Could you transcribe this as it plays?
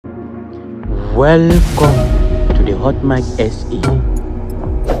Welcome to the Hot Mic SE.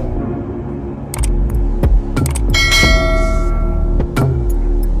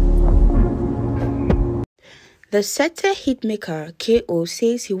 The Sete hitmaker KO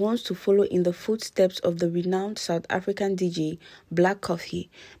says he wants to follow in the footsteps of the renowned South African DJ Black Coffee.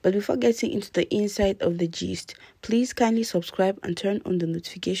 But before getting into the inside of the gist, please kindly subscribe and turn on the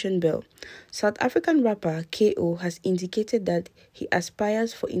notification bell. South African rapper KO has indicated that he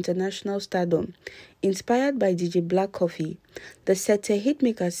aspires for international stardom. Inspired by DJ Black Coffee, the Sete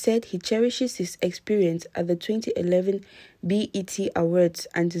hitmaker said he cherishes his experience at the 2011 BET Awards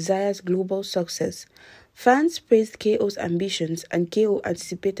and desires global success. Fans praised KO's ambitions, and KO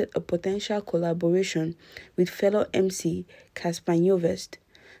anticipated a potential collaboration with fellow MC Cassper Nyovest.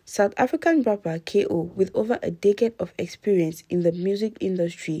 South African rapper KO, with over a decade of experience in the music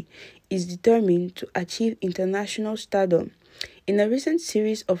industry, is determined to achieve international stardom. In a recent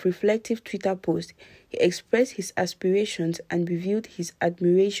series of reflective Twitter posts, he expressed his aspirations and revealed his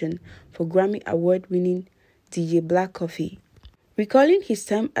admiration for Grammy Award-winning DJ Black Coffee. Recalling his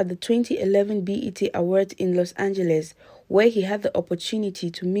time at the 2011 BET Awards in Los Angeles, where he had the opportunity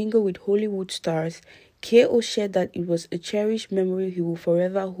to mingle with Hollywood stars, KO shared that it was a cherished memory he will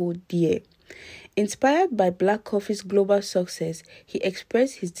forever hold dear. Inspired by Black Coffee's global success, he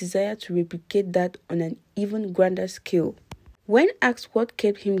expressed his desire to replicate that on an even grander scale. When asked what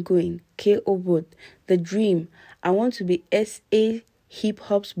kept him going, KO wrote, "The dream, I want to be SA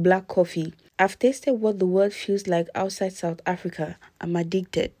hip-hop's Black Coffee. I've tasted what the world feels like outside South Africa. I'm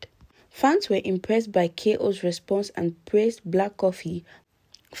addicted." Fans were impressed by KO's response and praised Black Coffee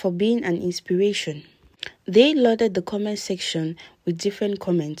for being an inspiration. They loaded the comment section with different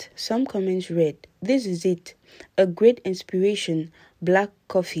comments. Some comments read, "This is it. A great inspiration, Black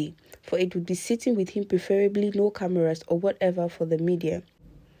Coffee, for it would be sitting with him, preferably no cameras or whatever for the media.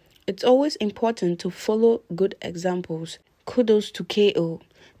 It's always important to follow good examples. Kudos to KO."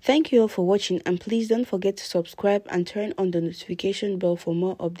 Thank you all for watching, and please don't forget to subscribe and turn on the notification bell for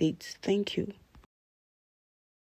more updates. Thank you.